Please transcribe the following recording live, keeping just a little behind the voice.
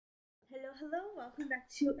Hello, welcome back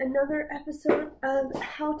to another episode of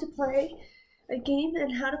how to play a game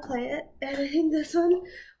and how to play it. And I think this one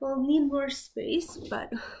will need more space,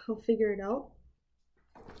 but we'll figure it out.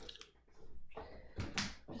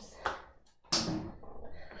 Just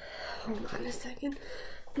hold on a second.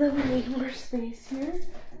 Let me make more space here.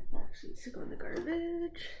 Actually, needs to go in the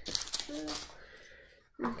garbage.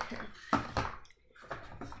 Okay.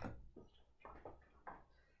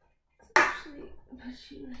 Let's actually put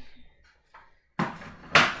you.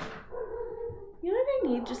 You know what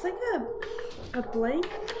I need? Just like a blank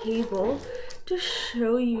table to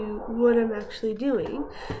show you what I'm actually doing.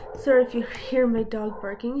 Sorry if you hear my dog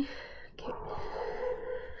barking. Okay.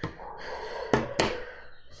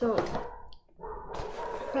 So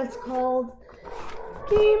that's called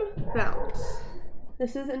Game Bounce.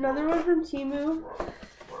 This is another one from Temu.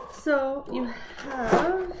 So you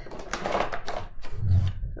have,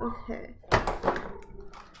 okay.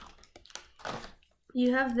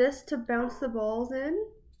 You have this to bounce the balls in,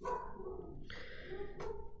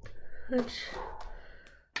 which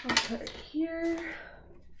I'll put here.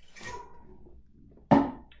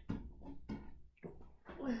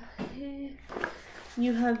 Okay.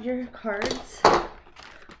 You have your cards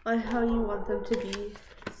on how you want them to be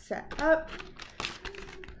set up.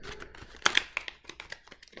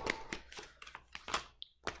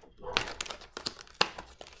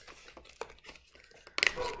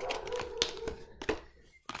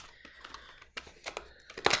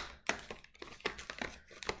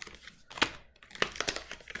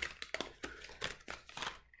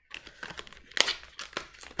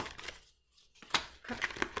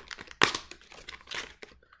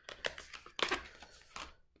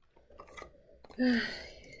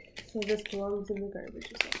 So this belongs in the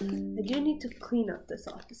garbage as well. I do need to clean up this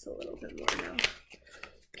office a little bit more now.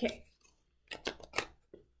 Okay.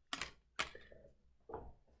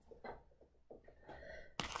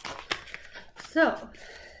 So,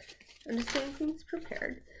 I'm just getting things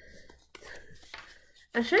prepared.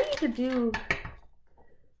 I'm sure you could do...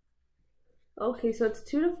 Okay, so it's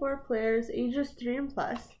 2 to 4 players, ages 3 and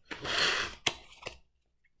plus.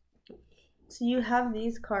 So you have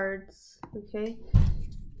these cards, okay?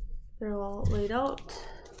 They're all laid out.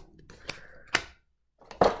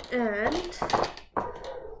 And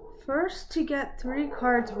first to get 3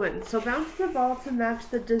 cards wins. So bounce the ball to match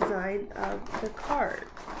the design of the card.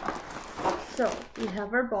 So we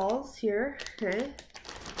have our balls here, okay?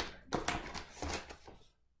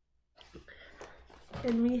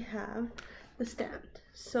 And we have the stand.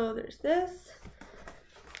 So there's this.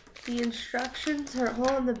 The instructions are all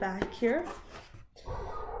on the back here.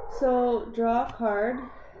 So draw a card.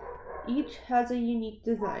 Each has a unique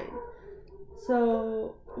design.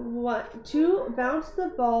 So 2, bounce the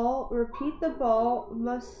ball, repeat the ball,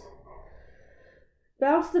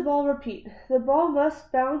 bounce the ball, repeat. The ball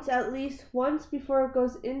must bounce at least once before it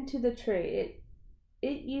goes into the tray.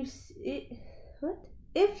 If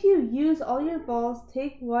you use all your balls,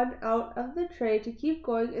 take one out of the tray to keep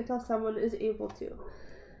going until someone is able to.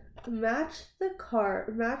 Match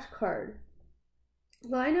card.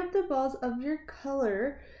 Line up the balls of your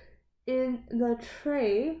color in the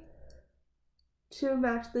tray to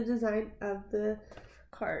match the design of the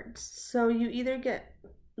cards. So you either get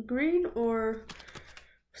blue or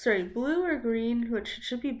green, which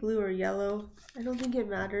should be blue or yellow. I don't think it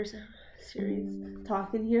matters. Serious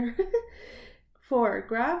talking here. 4,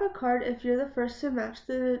 grab a card if you're the first to match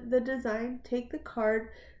the design. Take the card.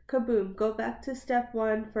 Kaboom. Go back to step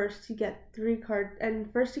 1. First to get 3 cards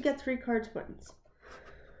wins.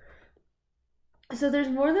 So there's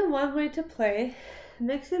more than one way to play.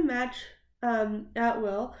 Mix and match at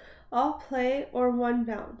will. All play or one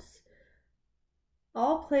bounce.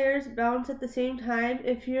 All players bounce at the same time.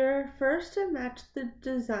 If you're first to match the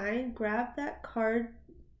design, grab that card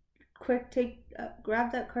quick.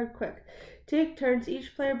 Take turns.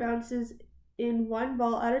 Each player bounces in one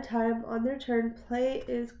ball at a time. On their turn, play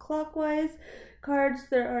is clockwise. Cards,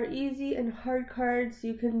 there are easy and hard cards.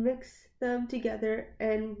 You can mix them together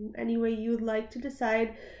and any way you would like to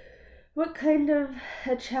decide what kind of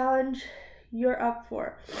a challenge you're up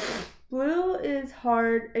for. Blue is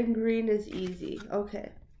hard and green is easy.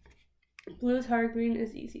 Okay. Blue is hard, green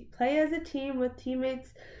is easy. Play as a team with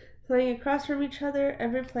teammates playing across from each other,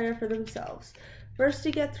 every player for themselves. First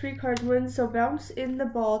to get 3 cards wins, so bounce in the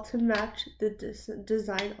ball to match the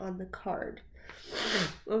design on the card.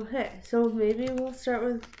 Okay, so maybe we'll start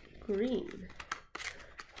with green.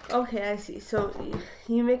 Okay, I see. So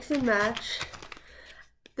you mix and match.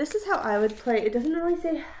 This is how I would play. It doesn't really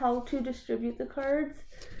say how to distribute the cards.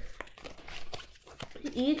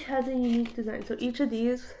 Each has a unique design. So each of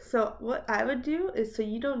these, so what I would do is, so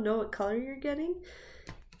you don't know what color you're getting,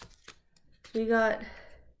 we got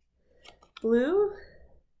blue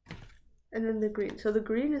and then the green. So the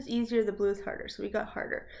green is easier, the blue is harder. So we got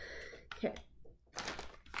harder. Okay.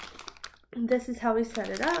 And this is how we set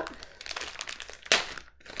it up.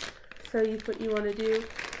 So what you want to do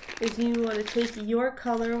is you want to take your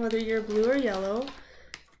color, whether you're blue or yellow.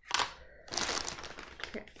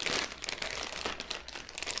 Okay.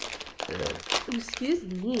 Excuse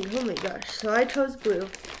me, oh my gosh. So I chose blue.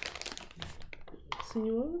 So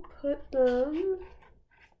you want to put them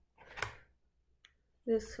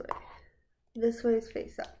this way. This way is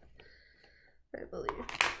face up, I believe.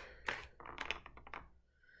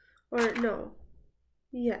 Or no.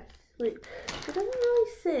 Yes. Wait. It doesn't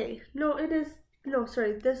really say. No, it is. No,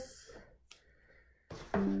 sorry. This.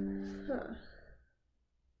 Huh.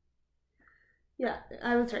 Yeah,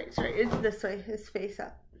 I was right. Sorry. It's this way. It's face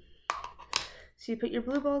up. So you put your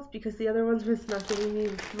blue balls because the other ones was not giving me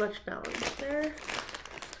much balance there.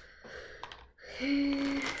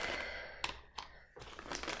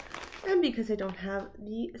 And because I don't have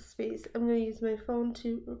the space, I'm going to use my phone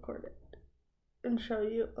to record it and show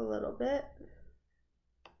you a little bit.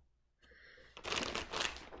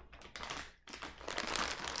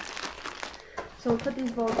 So we'll put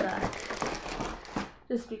these balls back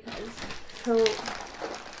just because. So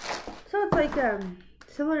it's like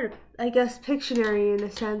similar to, I guess, Pictionary in a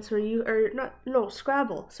sense, where you are not, no,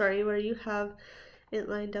 Scrabble, sorry, where you have it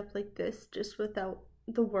lined up like this just without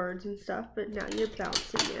the words and stuff, but now you're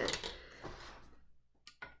bouncing it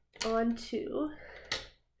onto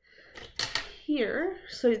here.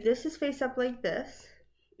 So this is face up like this,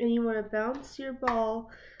 and you want to bounce your ball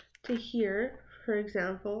to here, for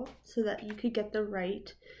example, so that you could get the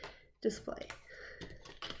right display.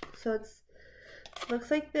 So it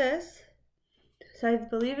looks like this. So I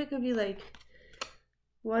believe it could be like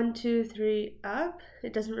 1, 2, 3 up.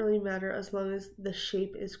 It doesn't really matter as long as the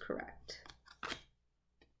shape is correct.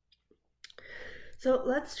 So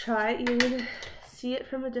let's try. You're gonna see it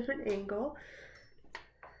from a different angle.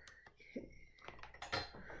 Okay.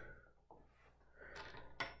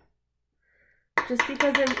 Just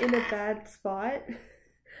because I'm in a bad spot,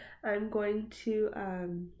 I'm going to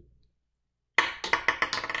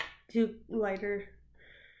do lighter.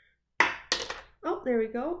 Oh, there we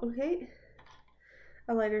go. Okay.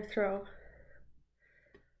 A lighter throw.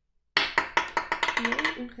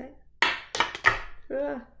 Okay.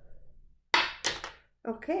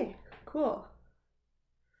 Okay, cool.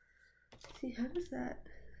 See, how does that?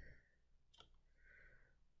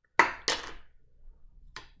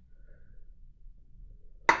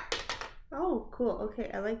 Oh, cool. Okay,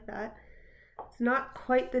 I like that. It's not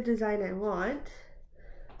quite the design I want,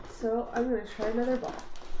 so I'm gonna try another ball.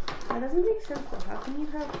 That doesn't make sense though. How can you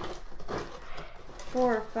have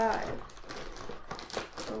 4 or 5?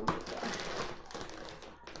 Oh my gosh.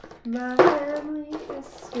 My family is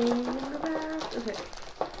swinging in the back. Okay.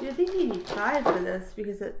 You'd think you need 5 for this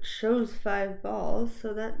because it shows 5 balls,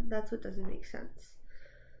 so that's what doesn't make sense.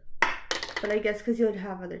 But I guess because you would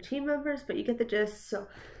have other team members, but you get the gist. So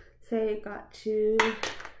say it got to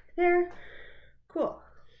there. Cool.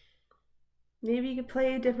 Maybe you could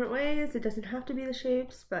play different ways. It doesn't have to be the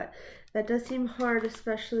shapes, but that does seem hard,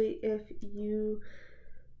 especially if you,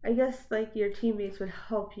 I guess, like, your teammates would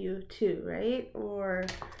help you too, right? Or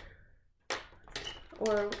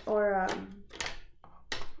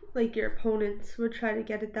like your opponents would try to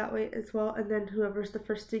get it that way as well, and then whoever's the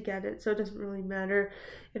first to get it. So it doesn't really matter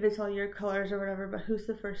if it's all your colors or whatever, but who's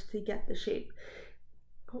the first to get the shape.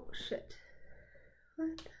 Oh shit.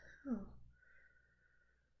 What the hell?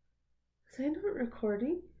 Is I not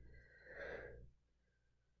recording?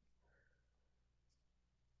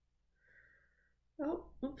 Oh,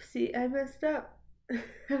 oopsie, I messed up.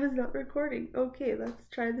 I was not recording. Okay, let's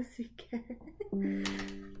try this again.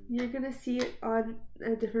 You're gonna see it on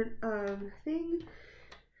a different thing.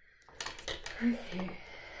 Okay.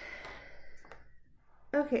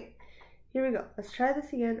 Okay, here we go. Let's try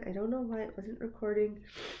this again. I don't know why it wasn't recording,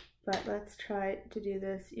 but let's try to do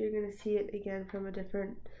this. You're gonna see it again from a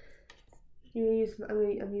different. You're gonna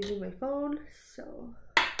use. I'm using my phone. So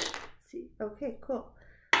let's see. Okay, cool.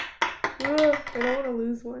 Ugh, I don't want to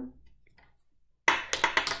lose one.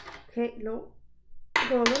 Okay, no.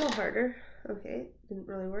 Go a little harder. Okay, didn't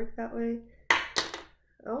really work that way.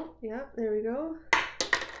 Oh, yeah, there we go.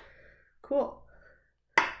 Cool.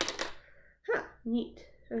 Huh, neat.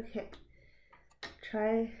 Okay.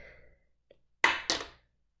 Try. I'm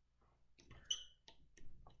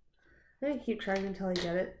gonna keep trying until I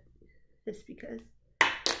get it. Just because.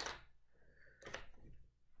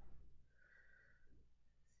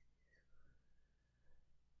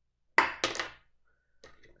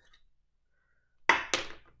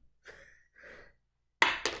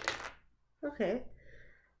 Okay,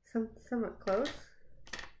 somewhat close.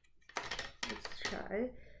 Let's try.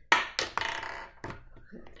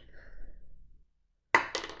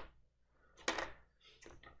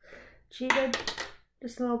 Cheated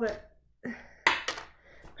just a little bit.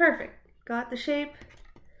 Perfect. Got the shape.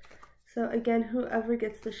 So again, whoever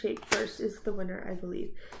gets the shape first is the winner, I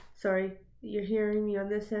believe. Sorry, you're hearing me on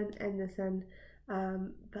this end and this end.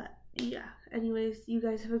 But yeah, anyways, you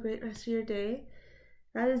guys have a great rest of your day.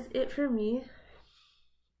 That is it for me.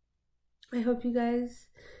 I hope you guys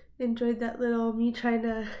enjoyed that little me trying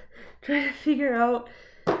to figure out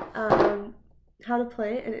how to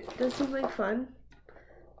play, and it does seem like fun.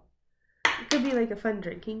 It could be like a fun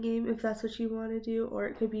drinking game if that's what you want to do, or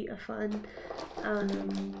it could be a fun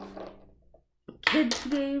kids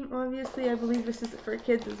game. Obviously, I believe this is for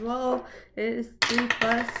kids as well. It is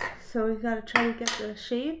 3+, so we gotta try to get the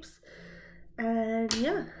shapes. And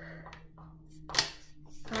yeah,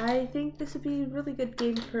 I think this would be a really good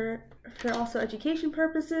game for also education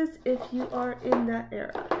purposes if you are in that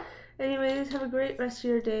era. Anyways, have a great rest of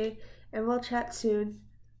your day, and we'll chat soon.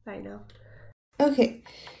 Bye now. Okay,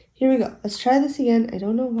 here we go. Let's try this again. I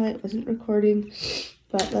don't know why it wasn't recording,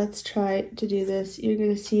 but let's try to do this. You're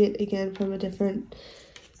gonna see it again from a different.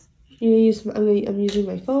 I'm using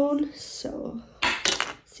my phone, so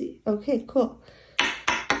let's see. Okay, cool.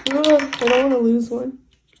 I don't want to lose one.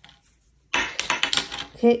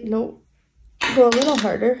 Okay, no, go a little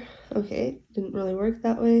harder. Okay, didn't really work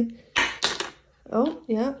that way. Oh,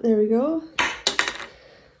 yeah, there we go.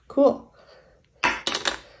 Cool.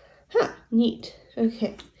 Huh, neat.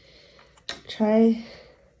 Okay, try.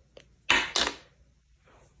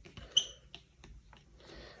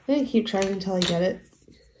 I'm gonna keep trying until I get it,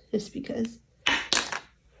 just because.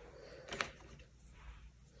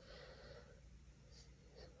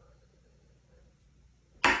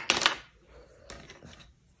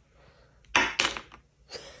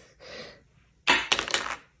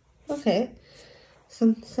 Okay,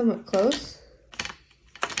 somewhat close.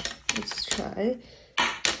 Let's try.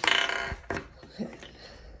 Okay.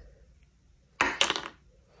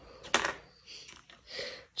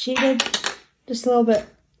 Cheated just a little bit.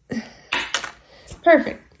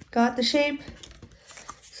 Perfect. Got the shape.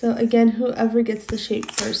 So again, whoever gets the shape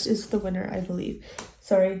first is the winner, I believe.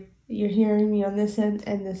 Sorry, you're hearing me on this end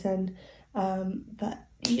and this end. But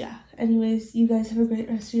yeah, anyways, you guys have a great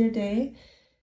rest of your day.